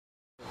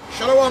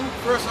Shalom,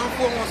 first and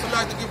foremost, I'd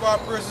like to give our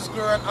praises,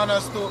 glory, and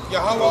honors to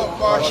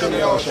Yahweh, Bashem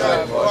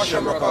Yahushai,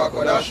 Bashem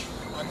Rakakadash,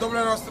 and double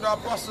honors to the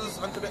apostles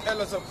and to the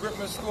elders of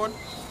Griffin Stone.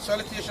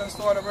 Salutations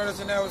to all the brothers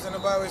and elders and the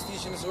Bible is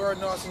teaching His word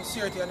in all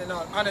sincerity and in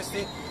all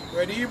honesty.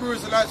 We're the Hebrew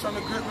Israelites from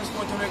the Griffin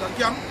Stone Jamaica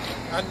camp,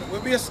 and we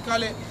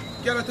basically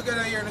gather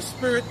together here in the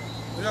spirit.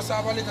 We just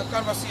have a little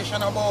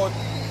conversation about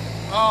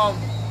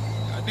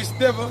this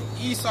devil,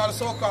 Esau, the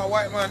so-called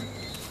white man,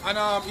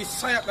 and his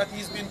psyop that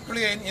he's been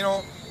playing, you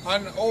know,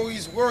 and how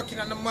he's working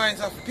on the minds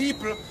of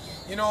people,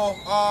 you know,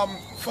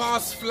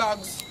 false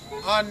flags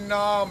and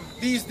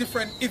these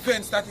different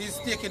events that is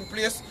taking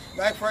place.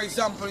 Like, for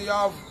example, you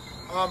have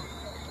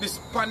this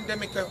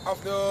pandemic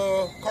of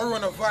the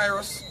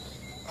coronavirus,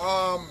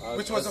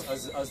 which was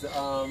as the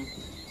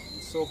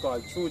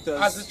so-called truthers,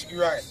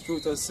 right?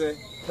 Truthers say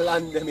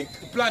pandemic.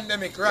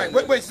 Pandemic, right?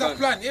 But it's a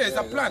plan. Yeah, it's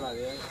a plan.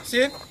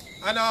 See,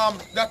 and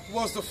that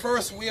was the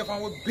first wave,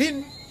 and we've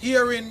been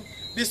hearing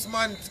this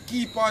man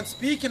keep on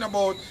speaking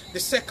about the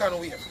second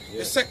wave,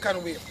 the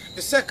second wave,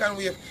 the second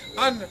wave,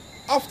 and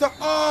after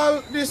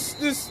all this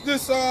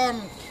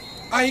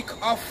hike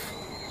of,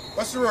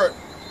 what's the word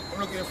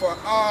I'm looking for,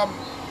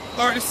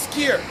 or the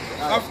scare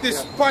of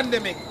this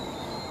pandemic,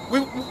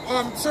 we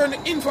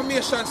certain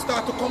information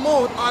start to come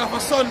out all of a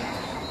sudden.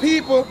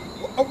 People,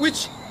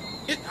 which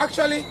it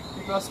actually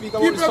people are speaking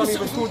about this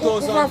from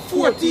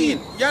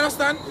 2014. You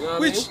understand? You know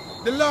which I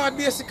mean? The Lord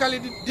basically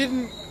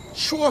didn't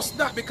show us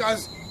that,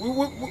 because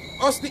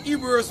us, the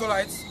Hebrew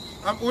Israelites,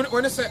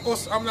 when I say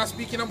us, I'm not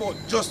speaking about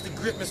just the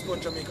Great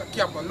Stone Jamaica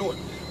camp alone,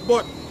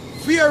 but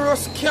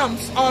various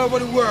camps all over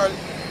the world.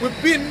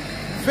 We've been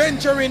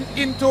venturing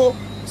into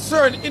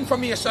certain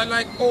information,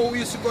 like, oh, we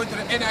used to go into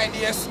the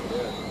NIDS,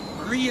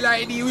 Real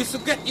ID, we used to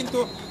get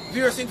into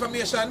various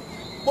information,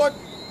 but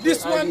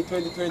this one,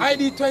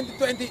 ID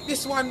 2020,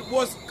 this one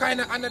was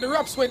kind of under the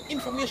wraps when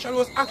information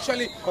was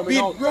actually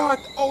being brought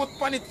out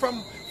on it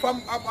from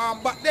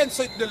back then.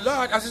 So the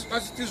Lord, as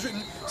it is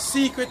written,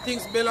 secret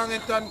things belonging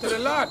unto the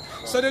Lord.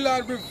 So the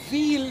Lord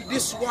revealed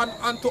this one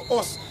unto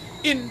us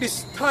in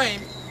this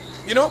time,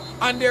 you know,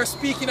 and they're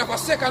speaking of a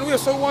second wave.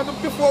 So we want to,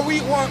 before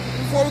we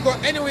go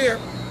anywhere,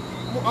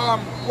 we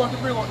want to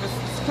bring out the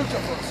scripture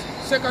first.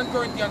 2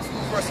 Corinthians 2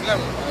 verse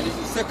 11. And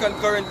this is 2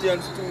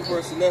 Corinthians 2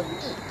 verse 11.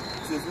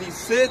 It says, lest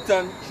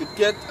Satan should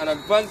get an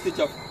advantage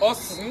of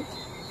us,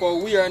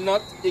 for we are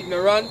not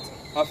ignorant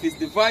of his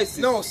devices.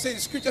 No, say the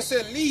scripture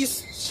says,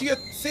 least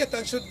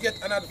Satan should get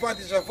an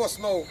advantage of us.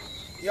 Now,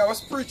 you have a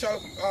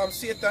spiritual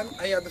Satan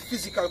and you have the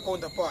physical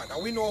counterpart.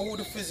 And we know who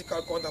the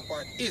physical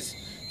counterpart is.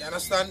 You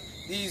understand?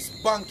 These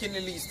banking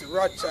elites, the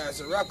Rothschilds,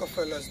 the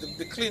Rockefellers,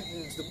 the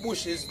Clintons, the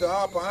Bushes, the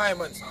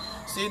Oppenheimers,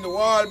 see, the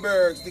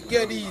Wahlbergs, the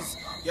Gettys.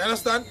 You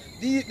understand?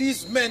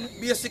 These men,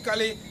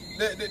 basically,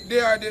 they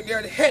are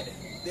the head.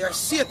 They are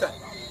Satan.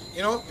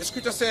 You know, the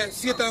scripture says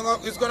Satan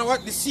is going to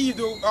what? Deceive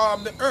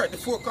the earth, the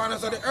four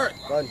corners of the earth.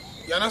 God.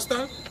 You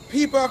understand?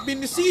 People have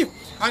been deceived.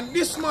 And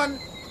this man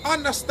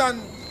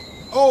understands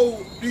how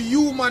the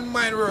human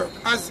mind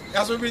works.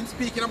 As we've been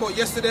speaking about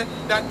yesterday,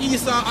 that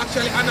Esau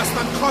actually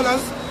understands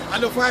colors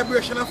and the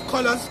vibration of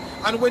colors.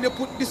 And when you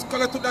put this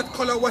color to that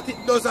color, what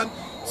it does. And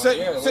so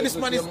this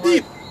man is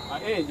deep.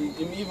 Hey,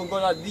 he even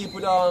go that deep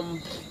with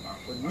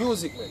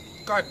music, man.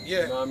 God,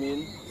 yeah. You know what I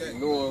mean? Yeah.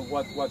 Know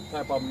what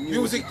type of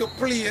music to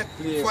play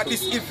for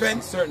this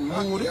event. Certain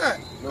mood. Yeah.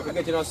 You know, to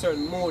get in a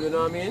certain mood, you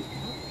know what I mean?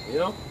 You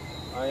know?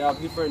 I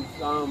have different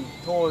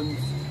tones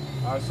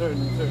or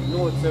certain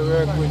notes that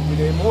work with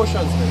the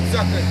emotions, man.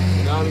 Exactly.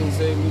 You know what I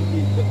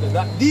mean? So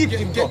that deep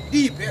get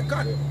deep, yeah,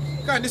 God.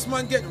 Yeah. God, this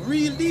man get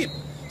real deep.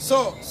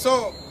 So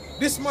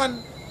this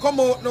man come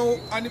out now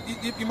and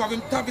he have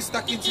him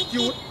Tavistock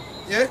Institute.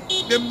 Yeah,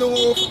 them know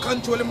how to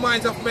control the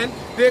minds of men.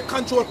 They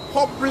control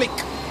public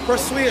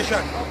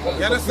persuasion.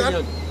 You understand?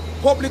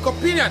 Opinion. Public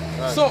opinion.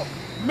 Right. So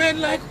men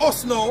like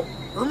us now,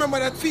 remember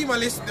that FEMA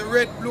list, the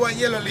red, blue and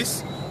yellow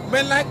list.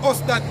 Men like us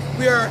that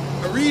we are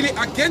really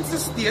against the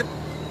state,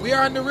 we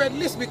are on the red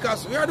list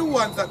because we are the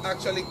ones that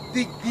actually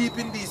dig deep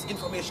in this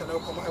information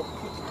and come and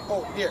put it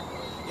out there.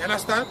 You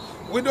understand?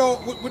 We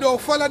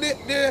don't follow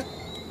the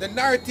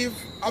narrative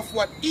of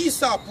what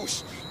Esau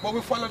pushed, but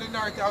we follow the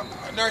narrative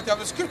of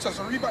the scriptures.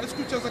 So read back the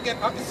scriptures again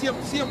at the same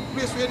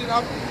place where they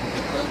have.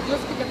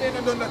 Let's keep it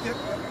and done that yet.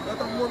 Let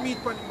have more meat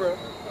on it, bro.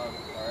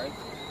 Alright.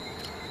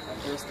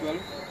 Verse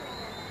 12.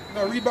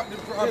 No, read back the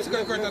 2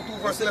 Corinthians 2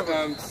 verse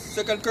 11.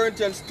 2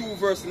 Corinthians 2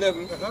 verse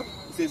 11. It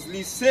says,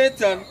 lest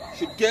Satan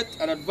should get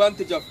an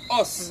advantage of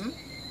us,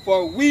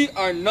 for we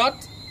are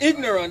not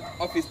ignorant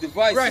of his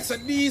devices. Right, so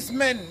these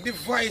men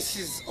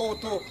devices how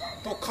to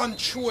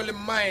control the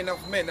mind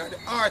of men and the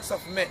hearts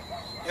of men.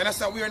 You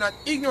understand? We are not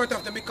ignorant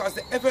of them because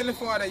the Heavenly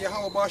Father,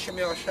 Yahweh Bashem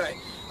Yahushai,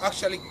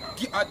 actually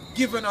had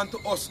given unto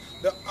us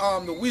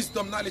the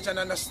wisdom, knowledge and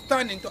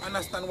understanding to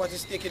understand what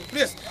is taking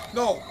place.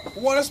 Now,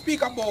 we want to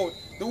speak about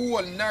the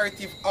whole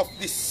narrative of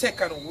the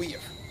second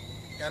wave.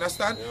 You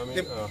understand? You know what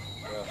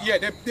I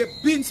mean?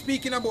 They've been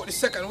speaking about the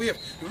second wave.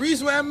 The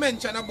reason why I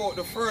mentioned about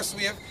the first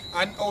wave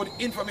and how the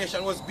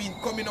information was being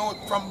coming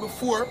out from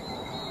before,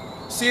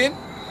 saying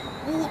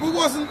we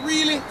wasn't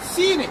really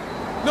seeing it.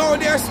 Now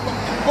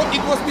but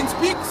it was been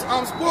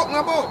spoken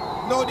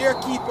about. Now they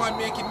keep on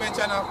making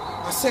mention of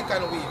a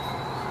second wave.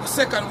 A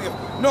second wave.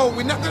 No,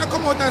 we're not gonna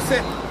come out and say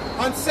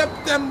on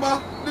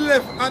September the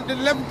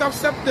 11th of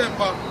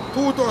September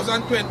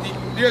 2020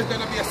 there's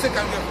gonna be a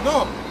second wave.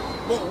 No.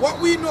 But what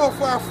we know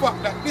for a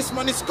fact that this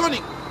man is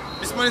cunning.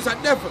 This man is a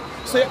devil.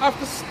 So you have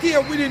to stay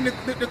within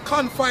the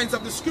confines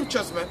of the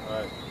scriptures, man.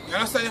 Right. You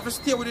understand? You have to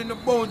stay within the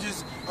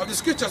boundaries of the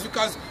scriptures,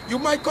 because you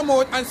might come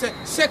out and say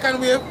second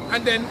wave,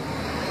 and then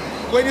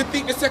when you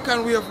think the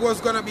second wave was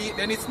gonna be,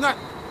 then it's not.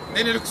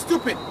 Then it looks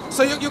stupid.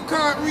 So you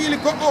can't really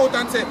go out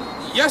and say,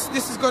 yes,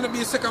 this is gonna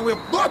be a second wave,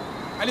 but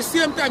at the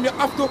same time you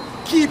have to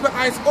keep your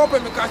eyes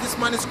open, because this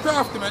man is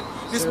crafty, man.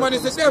 This man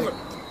is the devil.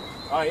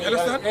 You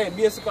understand? Hey,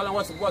 basically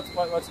what's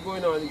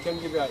going on, you can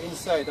give you an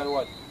insight on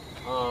what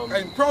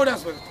I'm proud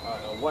as well.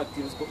 What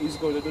he's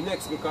going to do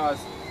next, because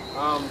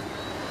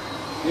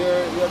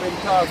there have been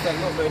talks that,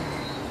 look, man,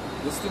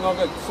 this thing will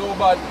get so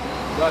bad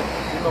that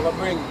we're going to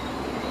bring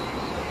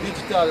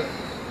digital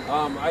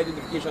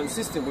identification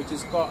system, which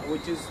is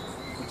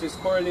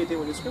correlated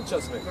with the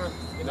scriptures, man.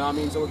 You know what I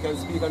mean? So we can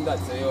speak on that.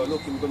 Say, yo,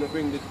 look, we're going to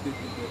bring the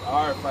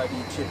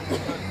RFID chip,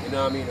 you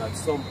know what I mean, at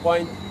some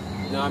point.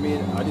 You know what I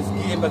mean? At this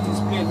game that he's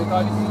playing,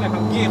 because this is like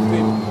a game to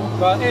him.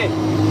 Because,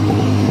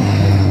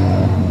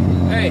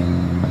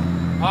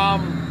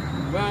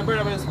 when my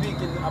brother was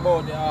speaking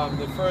about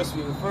the first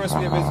wave is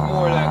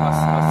more like a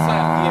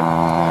side game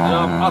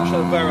than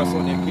actual virus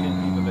out there killing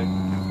people, man.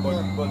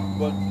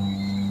 But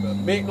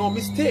make no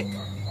mistake,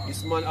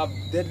 this man have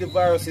deadly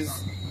viruses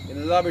in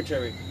the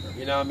laboratory.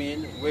 You know what I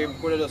mean? Where he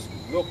could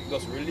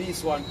just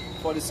release one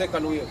for the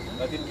second wave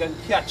that he can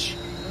catch.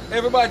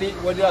 Everybody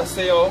would just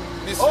say, oh,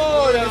 this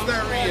that's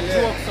not real. It's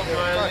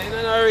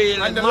not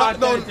real. And the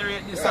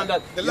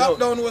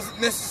lockdown was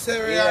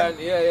necessary.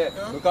 Yeah.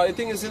 Because the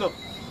thing is, you know,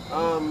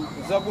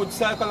 it's a good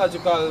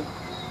psychological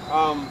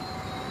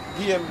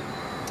game,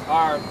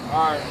 or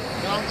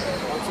you know,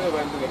 whatsoever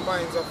I'm doing.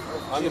 Minds of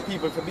and the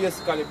people to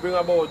basically bring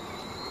about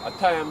a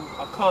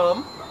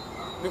calm,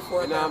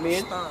 before, you know what I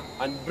mean,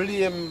 and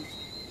blame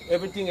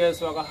everything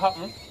else what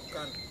happen.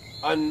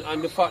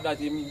 And the fact that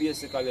he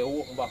basically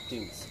open back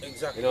things.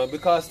 Exactly. You know,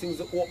 because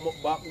things open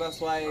up back, that's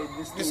why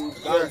this thing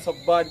gone so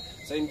bad.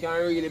 So you can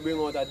really bring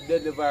out a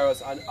deadly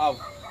virus and have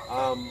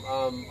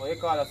what you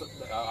call it,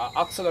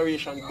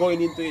 acceleration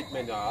going into it,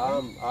 man.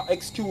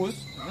 Excuse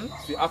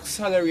to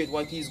accelerate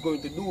what he's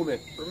going to do, man.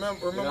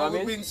 Remember you know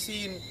we've been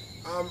seeing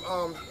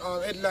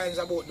headlines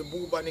about the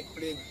bubonic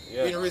plague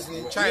being risen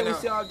in China. We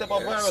see all type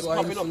of virus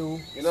popping up. You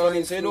know what I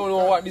mean? So you don't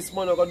know what this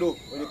man is going to do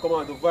when it comes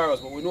out to virus,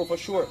 but we know for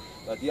sure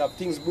that you have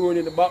things brewing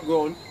in the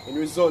background in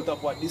result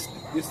of what this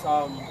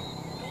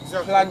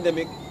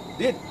pandemic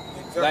did.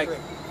 Exactly. Like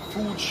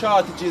food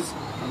shortages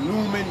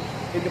looming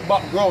in the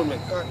background,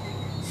 man.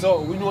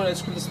 So we know that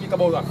scripture speak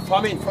about a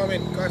famine.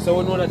 So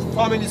we know that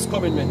famine is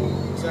coming, man.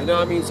 Exactly. You know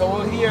what I mean? So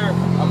we'll hear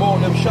about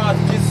them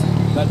shortages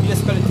that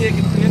basically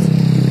taking place.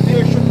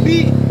 There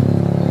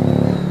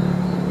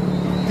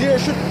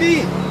should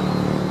be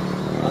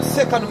a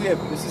second wave.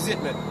 This is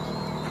it, man.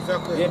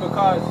 Exactly. Yeah,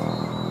 because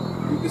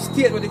the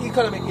state where the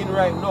economy in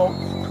right now,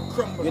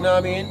 you know what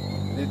I mean?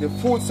 The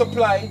food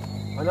supply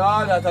and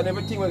all that and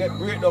everything will get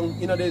breakdown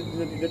in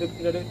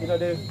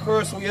the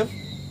first wave.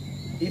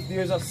 If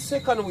there's a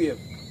second wave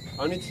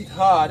and it hit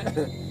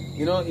hard,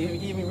 you know,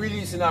 even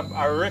releasing a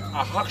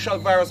actual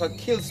virus that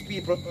kills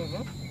people,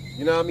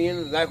 you know what I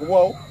mean? Like,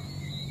 wow.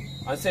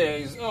 And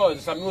say,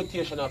 it's a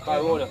mutation of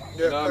corona.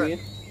 You know what I mean?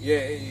 Yeah,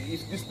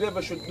 if this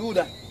level should do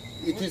that,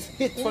 it is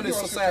hit for the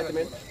society,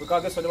 man.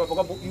 Because that's why they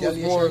forgot to use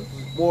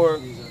more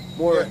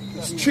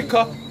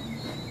stricter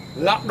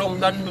lockdown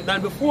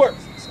than before.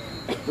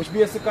 Which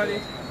basically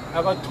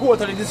have a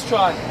totally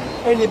destroy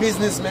any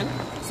businessman.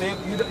 So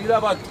you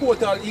have a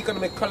total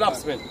economic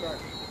collapse, man.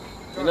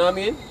 You know what I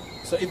mean?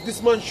 So if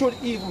this man should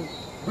even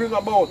bring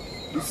about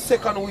the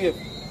second wave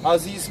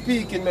as he's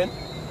speaking, man,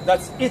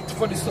 that's it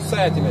for the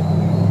society, man.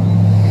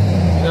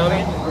 You know what I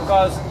mean?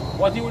 Because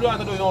what you would want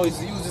to do now is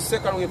use the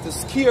second wave to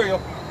scare you.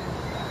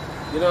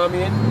 You know what I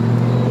mean?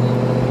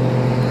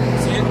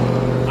 See it?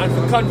 And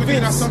to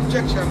convince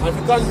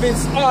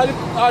all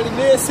the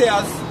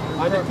naysayers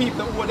and the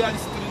people who are there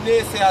listening to the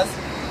naysayers,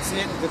 see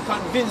it? To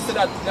convince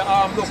that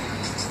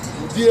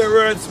their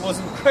words was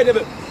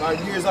incredible. And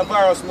here's a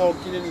virus now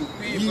killing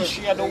people.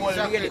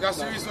 Exactly. That's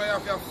the reason why you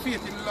have to have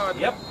faith in the Lord.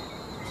 Yep.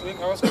 So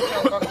I was going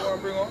to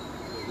bring up.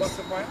 What's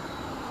the point?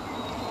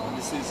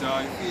 This is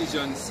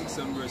Ephesians 6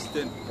 and verse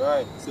 10.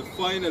 Right. So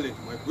finally,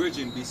 my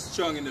brethren, be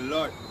strong in the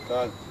Lord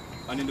God.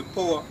 And in the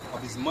power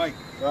of his might.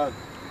 God.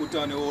 Put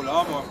on the whole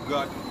armor of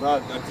God,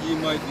 that ye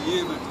might be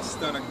able to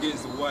stand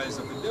against the wiles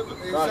of the devil.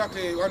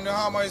 Exactly. And the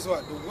armor is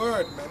what? The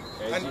word, man.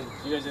 Yeah, and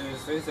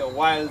Jesus say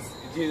wiles.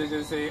 Jesus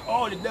just say,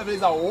 oh, the devil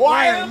is a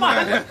wild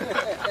man.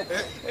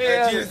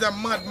 Jesus is a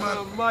madman.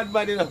 A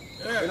madman, you know.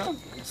 Yeah. You know?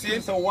 See,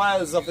 it's the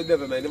wiles of the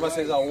devil, man. They must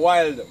say it's a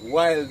wild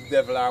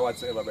devil or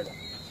whatsoever, brother.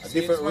 A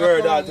different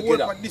word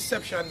altogether.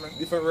 Deception, man.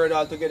 Different word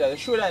altogether.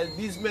 Show that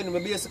these men were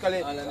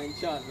basically... All an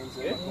enchantment.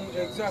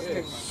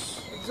 Exactly.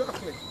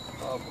 Exactly.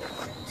 Oh,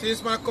 See,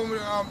 this man coming,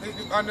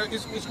 and the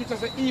scripture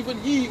says, even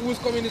he who is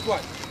coming is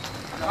what?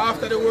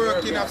 After the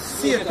working of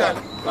Satan.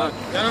 You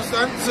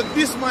understand? So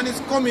this man is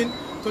coming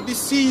to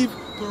deceive,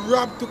 to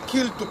rob, to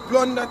kill, to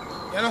plunder.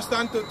 You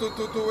understand? To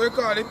what you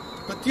call it?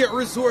 To take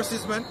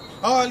resources, man.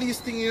 All these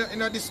things in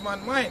this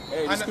man's mind.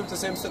 Hey, the scripture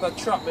says set a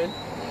trap, man.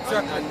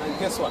 Exactly. And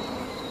guess what?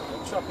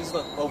 The trap is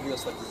not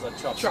obvious that it's a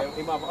trap. Trap.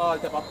 He have all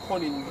type of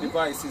cunning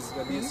devices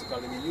that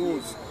basically they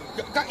use.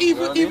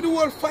 Even the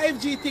whole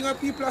 5G thing, and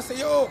people are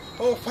saying, oh,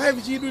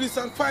 5G do this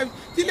and 5G.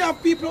 Till you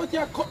have people out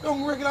here cut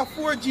down regular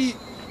 4G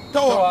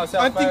tower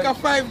and think of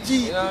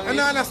 5G. You know and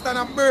I understand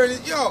and burn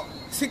it. Yo,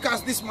 see,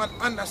 because this man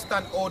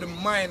understand how the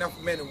mind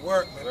of men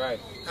work, man. Right.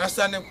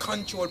 Understand them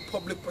control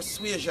public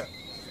persuasion.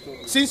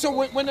 See, so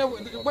why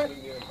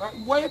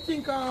you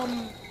think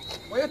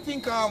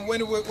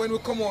when we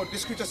come out, the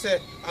scripture say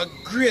a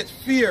great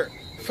fear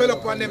fell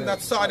upon them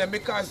that saw them,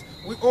 because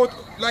we out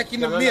like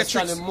in the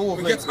Matrix.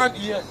 We get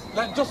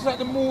like just like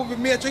the movie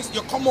Matrix,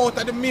 you come out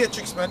of the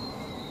Matrix, man.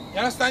 You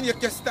understand? You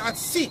can start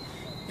see.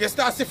 You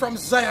start see from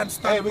Zion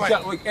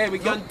standpoint. We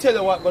can tell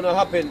you what's gonna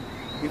happen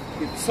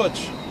if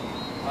such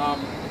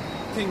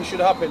things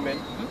should happen, man.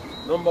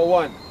 Number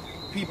one,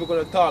 people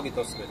gonna target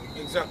us, man.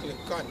 Exactly.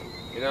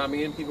 You know what I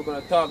mean? People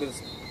gonna target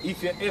us.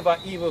 If you ever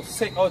even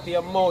say out of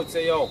your mouth,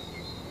 say, yo,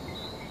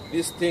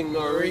 this thing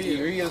not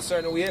really real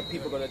certain way,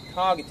 people gonna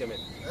target you, man.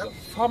 Yep. Your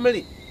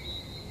family,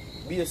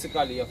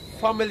 basically, your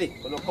family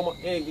gonna come up.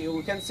 Hey,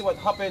 we can see what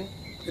happened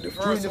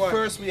during the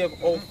first wave,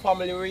 how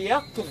family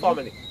react to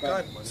family.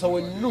 So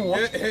we know.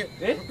 If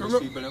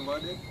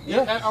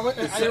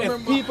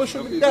people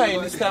should be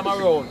dying this time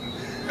around,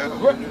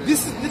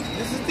 this is the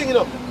thing, you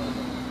know.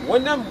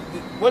 When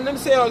them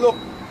say, oh, look,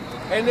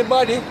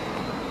 anybody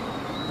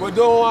who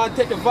don't want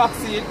to take the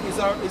vaccine is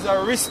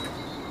a risk,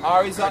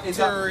 or is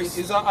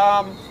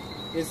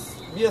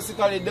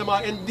basically them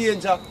are in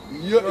danger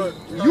you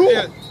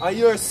and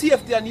your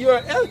safety and your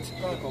health.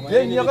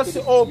 Then you're gonna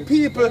see how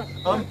people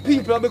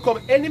have become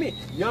enemy.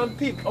 Young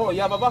people, oh,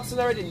 you have a vaccine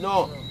already?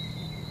 No.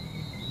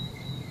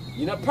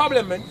 You know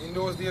problem, man. In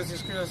those days, the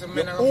screen was a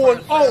men your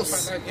own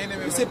house.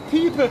 You see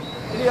people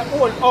in their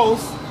own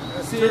house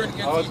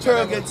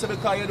turn against you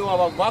because you don't have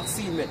a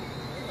vaccine, man.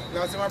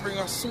 That's why I bring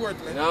a sword,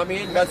 man. You know what I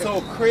mean? That's how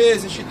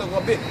crazy shit is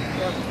gonna be.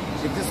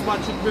 If this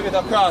man should bring it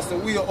across the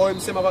wheel or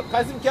himself,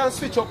 because he can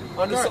switch up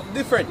and do something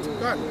different. You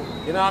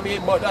know what I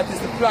mean? But that is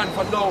the plan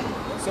for now.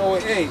 So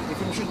hey, if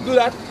he should do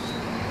that,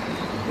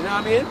 you know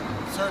what I mean?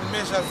 Certain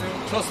measures.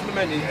 Trust me,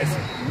 man.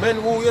 Men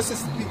who used to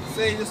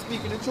say you're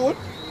speaking the truth,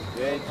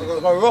 yeah, it's a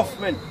rough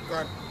man.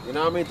 You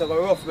know what I mean? It's a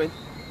rough man.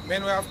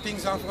 Men will have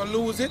things and for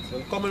lose it.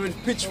 They're coming with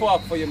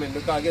pitchfork for you, man,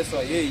 because guess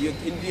what? Yeah, you're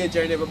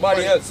endangering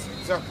everybody else.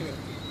 Exactly.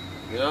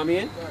 You know what I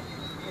mean?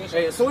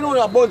 Hey, so we know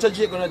that a bunch of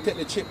Jake gonna take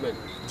the chip, man.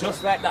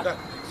 Just like that.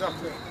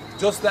 Exactly.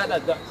 Just like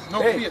that.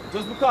 No hey, fear.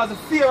 just because of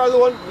fear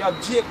alone, you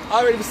have Jake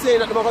already saying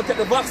that they're gonna take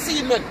the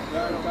vaccine, man.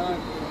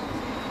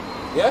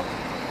 Yeah?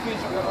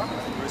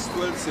 Verse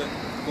 12 said,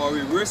 for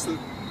we wrestle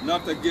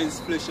not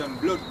against flesh and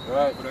blood,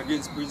 but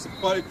against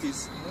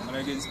principalities and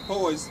against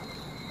powers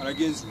and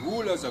against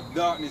rulers of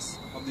darkness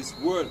of this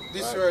world.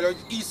 This world,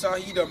 Esau,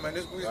 Edom, man.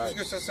 This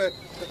scripture said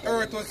the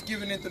earth was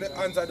given into the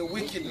hands of the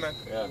wicked, man.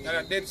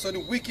 And so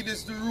the wicked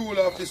is the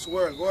ruler of this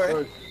world. Go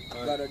ahead.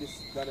 God of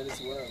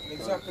this world.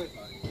 Exactly.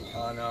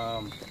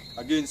 And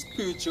against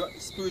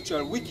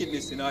spiritual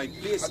wickedness in high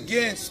places.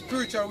 Against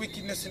spiritual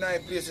wickedness in high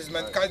places,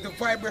 man. Because the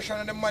vibration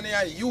of the money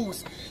I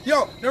use.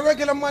 Yo, the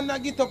regular man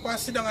that get up and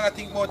sit down and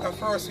think about the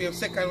first wave,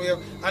 second wave.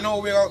 I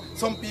know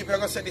some people are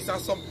going to say this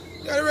and some.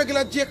 Yeah, the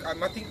regular Jake,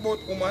 and I think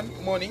about woman,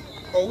 money,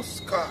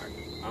 house, car.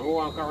 And we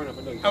want car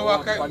for dance.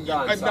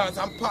 I dance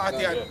and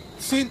party. And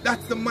see,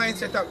 that's the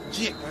mindset of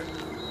Jake,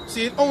 man.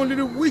 See, only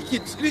the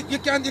wicked. You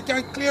can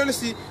clearly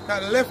see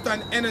that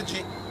left-hand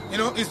energy, you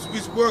know,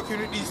 is working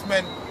with these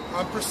men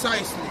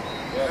precisely.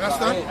 Yeah, you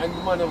understand? And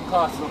the man them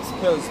casting up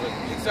spells,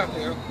 man.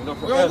 Exactly. Yeah. You know,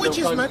 We're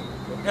witches, man.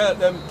 Help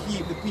them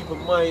keep the people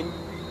mind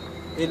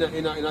in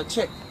a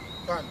check.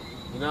 God.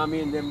 You know what I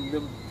mean?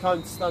 Them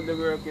constantly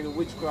working in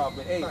witchcraft.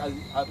 But hey,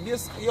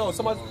 this, yo,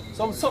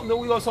 something that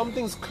we got some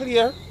things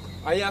clear.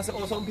 And you say,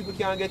 oh, some people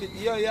can't get it.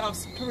 Yeah, you have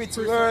spirits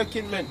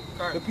working, man.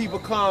 The people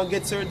can't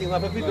get certain things.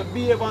 Like, people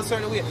behave in a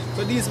certain way.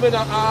 So these men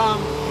are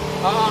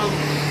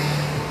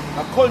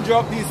conjure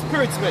up these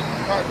spirits, man.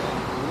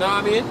 You know what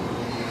I mean?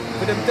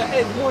 For them to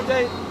end more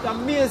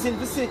amazing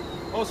to see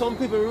how some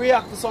people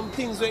react to some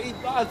things. Where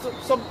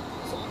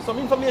some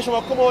information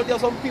will come out there,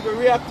 some people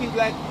react to it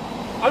like,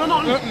 I don't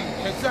know.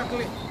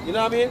 Exactly. You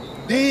know what I mean?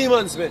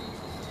 Demons, man.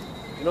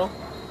 You know?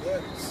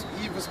 Yeah,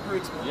 evil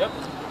spirits, man. Yep.